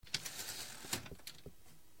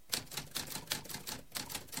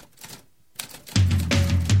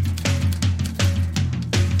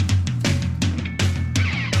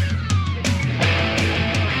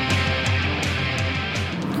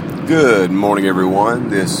Good morning, everyone.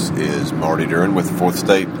 This is Marty Duran with the 4th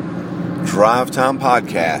State Drive Time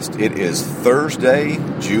Podcast. It is Thursday,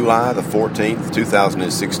 July the 14th,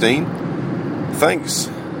 2016. Thanks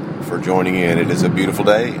for joining in. It is a beautiful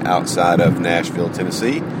day outside of Nashville,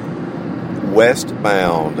 Tennessee,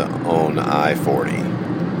 westbound on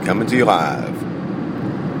I-40. Coming to you live.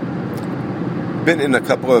 Been in a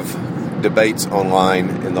couple of debates online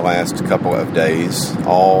in the last couple of days,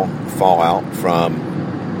 all fallout from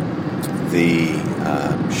the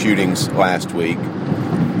shootings last week,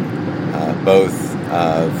 both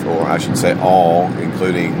of, or I should say all,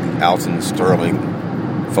 including Alton Sterling,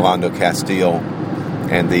 Philando Castile,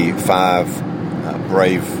 and the 5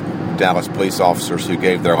 brave Dallas police officers who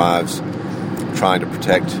gave their lives trying to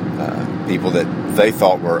protect people that they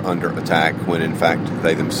thought were under attack when in fact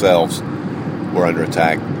they themselves were under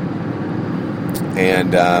attack.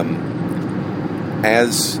 And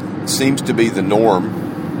as seems to be the norm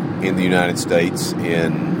in the United States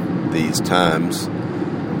in these times,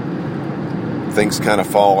 things kind of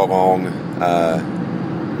fall along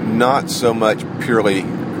not so much purely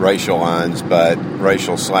racial lines, but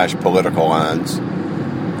racial/political lines.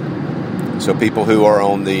 So people who are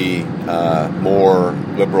on the more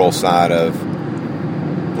liberal side of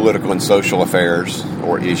political and social affairs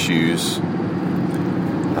or issues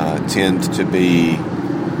tend to be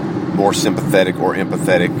more sympathetic or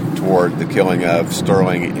empathetic toward the killing of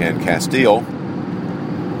Sterling and Castile,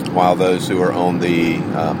 while those who are on the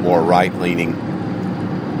more right-leaning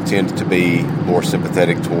tend to be more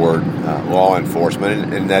sympathetic toward law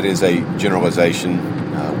enforcement, and that is a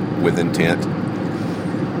generalization with intent.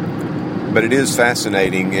 But it is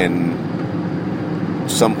fascinating and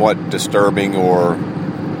somewhat disturbing or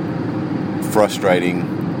frustrating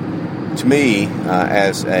to me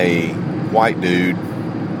as a white dude,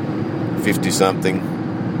 50-something,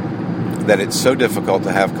 that it's so difficult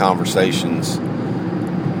to have conversations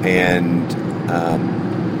and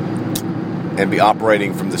be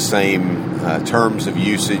operating from the same terms of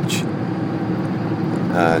usage,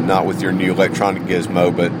 not with your new electronic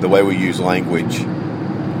gizmo, but the way we use language,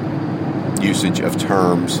 usage of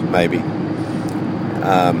terms, maybe,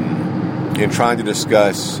 in trying to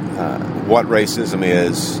discuss what racism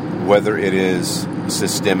is, whether it is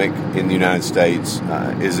systemic in the United States,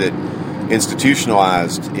 is it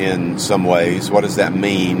institutionalized in some ways? What does that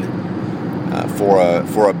mean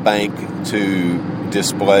for a bank to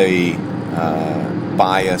display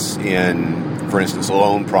bias in, for instance,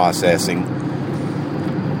 loan processing?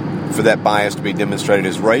 For that bias to be demonstrated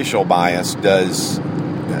as racial bias, is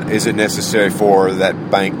it necessary for that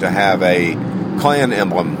bank to have a Klan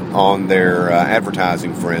emblem on their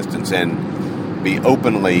advertising, for instance, and be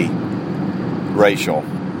openly racial?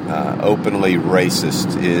 Openly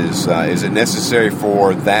racist? Is it necessary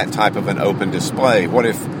for that type of an open display? What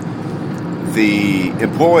if the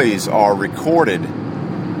employees are recorded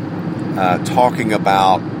talking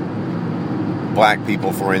about black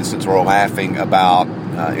people, for instance, or laughing about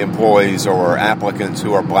employees or applicants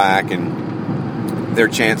who are black and their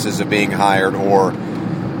chances of being hired, or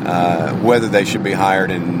whether they should be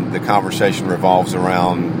hired, and the conversation revolves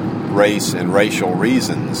around race and racial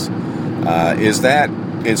reasons? Is that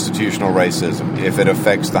institutional racism if it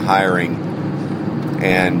affects the hiring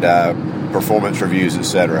and performance reviews,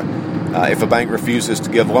 etc.? If a bank refuses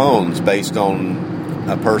to give loans based on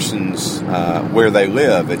a person's where they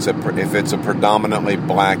live, if it's a predominantly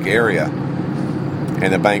black area,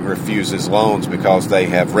 and the bank refuses loans because they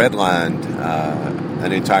have redlined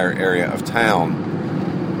an entire area of town,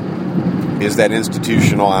 is that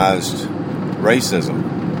institutionalized racism?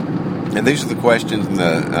 And these are the questions and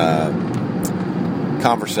the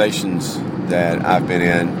conversations that I've been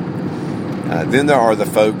in. Then there are the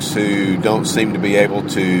folks who don't seem to be able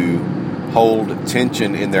to hold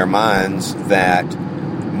tension in their minds that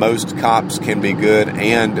most cops can be good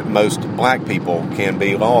and most black people can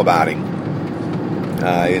be law-abiding.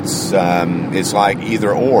 It's like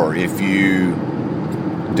either or. If you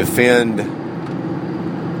defend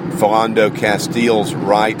Philando Castile's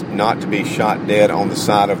right not to be shot dead on the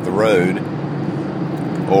side of the road,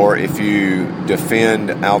 or if you defend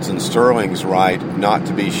Alton Sterling's right not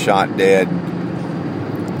to be shot dead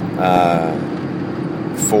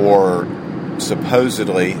for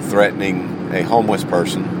supposedly threatening a homeless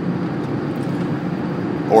person,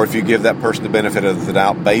 or if you give that person the benefit of the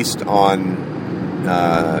doubt based on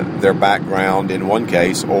their background in one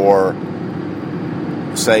case, or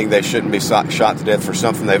saying they shouldn't be shot to death for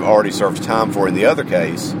something they've already served time for in the other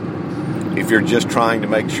case, if you're just trying to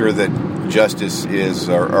make sure that justice is,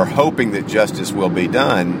 or hoping that justice will be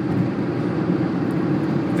done,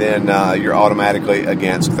 then you're automatically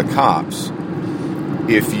against the cops.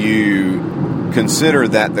 if you consider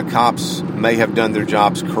that the cops may have done their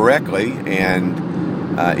jobs correctly and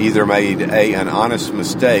either made an honest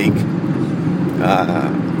mistake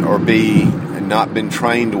or B, not been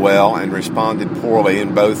trained well and responded poorly,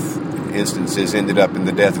 in both instances ended up in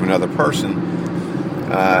the death of another person,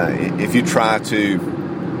 if you try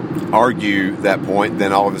to argue that point,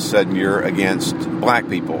 then all of a sudden you're against black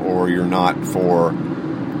people or you're not for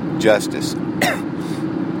justice.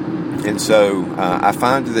 And so I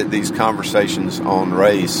find that these conversations on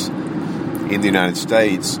race in the United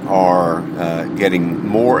States are getting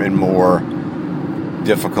more and more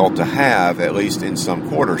difficult to have, at least in some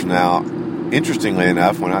quarters. Now, interestingly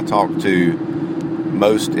enough, when I talk to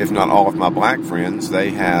most, if not all, of my black friends,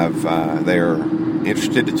 they're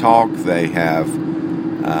interested to talk. They have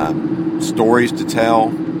stories to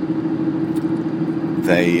tell.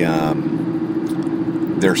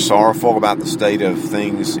 They're sorrowful about the state of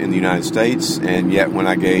things in the United States, and yet when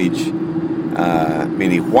I gauge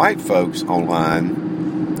many white folks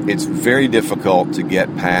online, it's very difficult to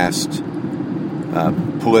get past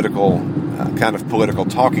political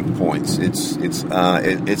talking points.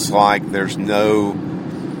 It's like there's no,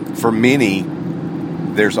 for many,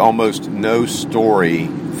 there's almost no story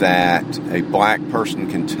that a black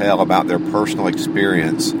person can tell about their personal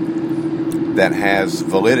experience that has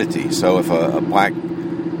validity. So if a black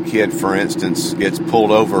kid, for instance, gets pulled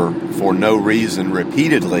over for no reason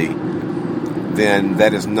repeatedly, then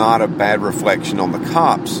that is not a bad reflection on the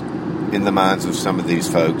cops in the minds of some of these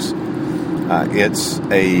folks. It's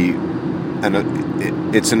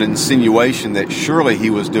an insinuation that surely he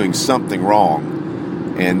was doing something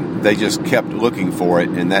wrong, and they just kept looking for it,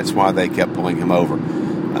 and that's why they kept pulling him over.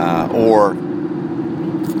 Or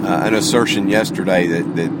an assertion yesterday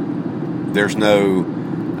that there's no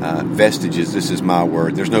vestiges, this is my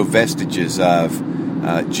word, there's no vestiges of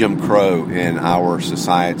Jim Crow in our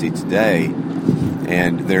society today,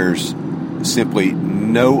 and there's simply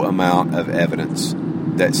no amount of evidence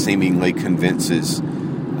that seemingly convinces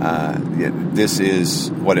this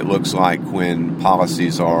is what it looks like when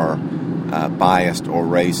policies are biased or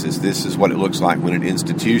racist. This is what it looks like when an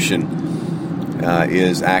institution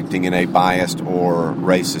is acting in a biased or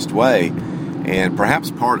racist way. And perhaps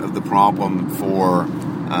part of the problem for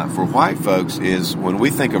white folks is when we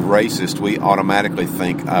think of racist, we automatically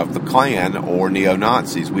think of the Klan or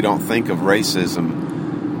neo-Nazis. We don't think of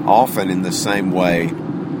racism often in the same way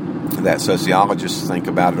that sociologists think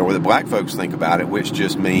about it or that black folks think about it, which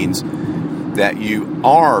just means that you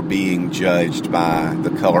are being judged by the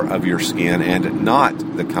color of your skin and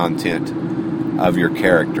not the content of your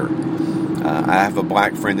character. I have a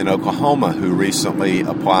black friend in Oklahoma who recently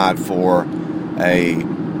applied for a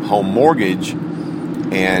home mortgage,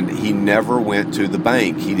 and he never went to the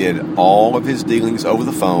bank. He did all of his dealings over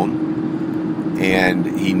the phone,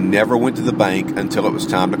 and he never went to the bank until it was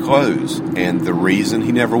time to close. And the reason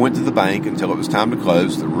he never went to the bank until it was time to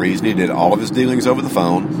close, the reason he did all of his dealings over the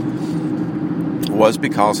phone, was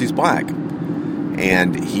because he's black.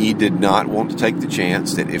 And he did not want to take the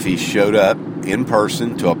chance that if he showed up in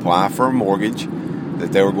person to apply for a mortgage,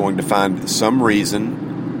 that they were going to find some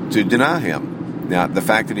reason to deny him. Now, the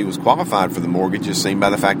fact that he was qualified for the mortgage is seen by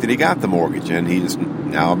the fact that he got the mortgage, and he's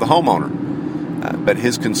now the homeowner. But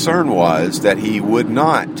his concern was that he would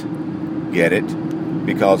not get it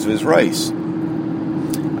because of his race.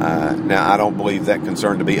 Now, I don't believe that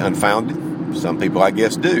concern to be unfounded. Some people, I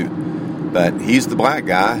guess, do. But he's the black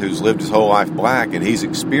guy who's lived his whole life black, and he's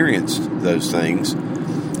experienced those things.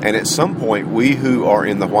 And at some point, we who are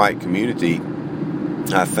in the white community,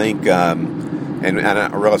 I think, and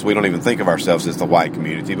I realize we don't even think of ourselves as the white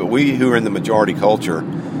community, but we who are in the majority culture,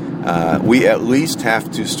 we at least have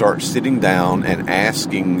to start sitting down and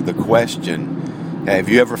asking the question, have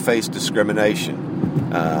you ever faced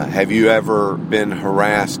discrimination? Have you ever been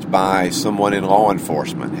harassed by someone in law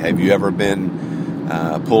enforcement? Have you ever been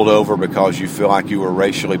pulled over because you feel like you were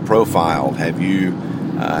racially profiled? Have you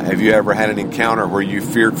ever had an encounter where you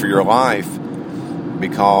feared for your life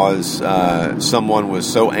because someone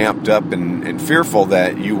was so amped up and fearful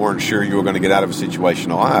that you weren't sure you were going to get out of a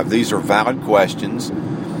situation alive? These are valid questions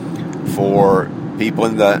for people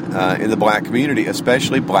in the black community,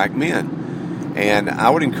 especially black men. And I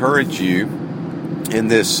would encourage you in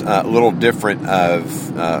this little different of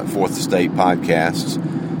Fourth Estate podcasts,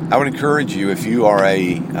 I would encourage you, if you are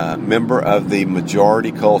a member of the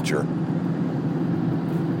majority culture,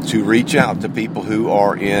 to reach out to people who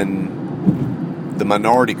are in the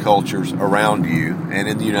minority cultures around you and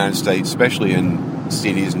in the United States, especially in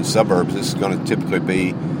cities and suburbs. This is going to typically be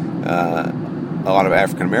a lot of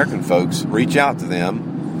African American folks. Reach out to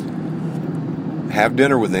them have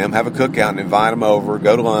dinner with them, have a cookout and invite them over,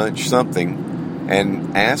 go to lunch, something,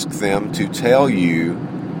 and ask them to tell you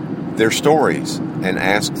their stories, and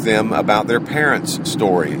ask them about their parents'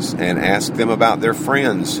 stories, and ask them about their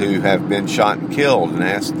friends who have been shot and killed, and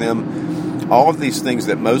ask them all of these things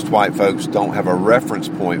that most white folks don't have a reference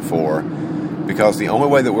point for, because the only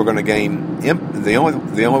way that we're going to gain, the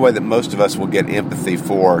only way that most of us will get empathy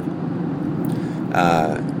for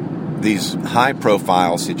these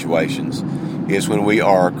high-profile situations is when we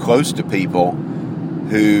are close to people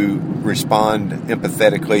who respond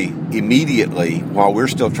empathetically immediately while we're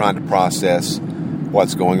still trying to process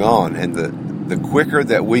what's going on. And the quicker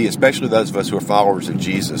that we, especially those of us who are followers of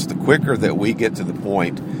Jesus, the quicker that we get to the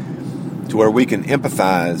point to where we can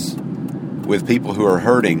empathize with people who are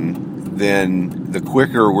hurting, then the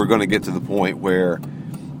quicker we're going to get to the point where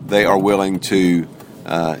they are willing to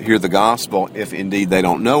hear the gospel, if indeed they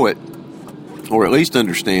don't know it, or at least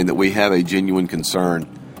understand that we have a genuine concern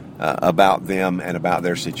about them and about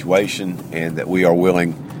their situation, and that we are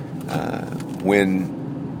willing,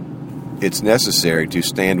 when it's necessary, to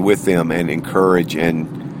stand with them and encourage and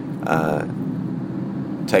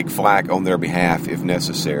take flack on their behalf if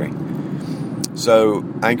necessary. So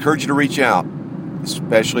I encourage you to reach out,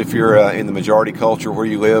 especially if you're in the majority culture where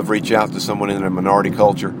you live. Reach out to someone in a minority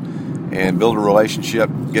culture and build a relationship,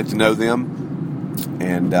 get to know them,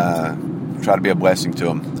 and try to be a blessing to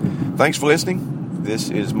them. Thanks for listening. This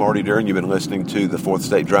is Marty Duren. You've been listening to the Fourth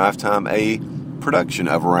Estate Drive Time, a production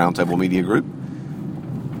of a Roundtable Media Group.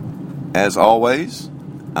 As always,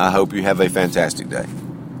 I hope you have a fantastic day.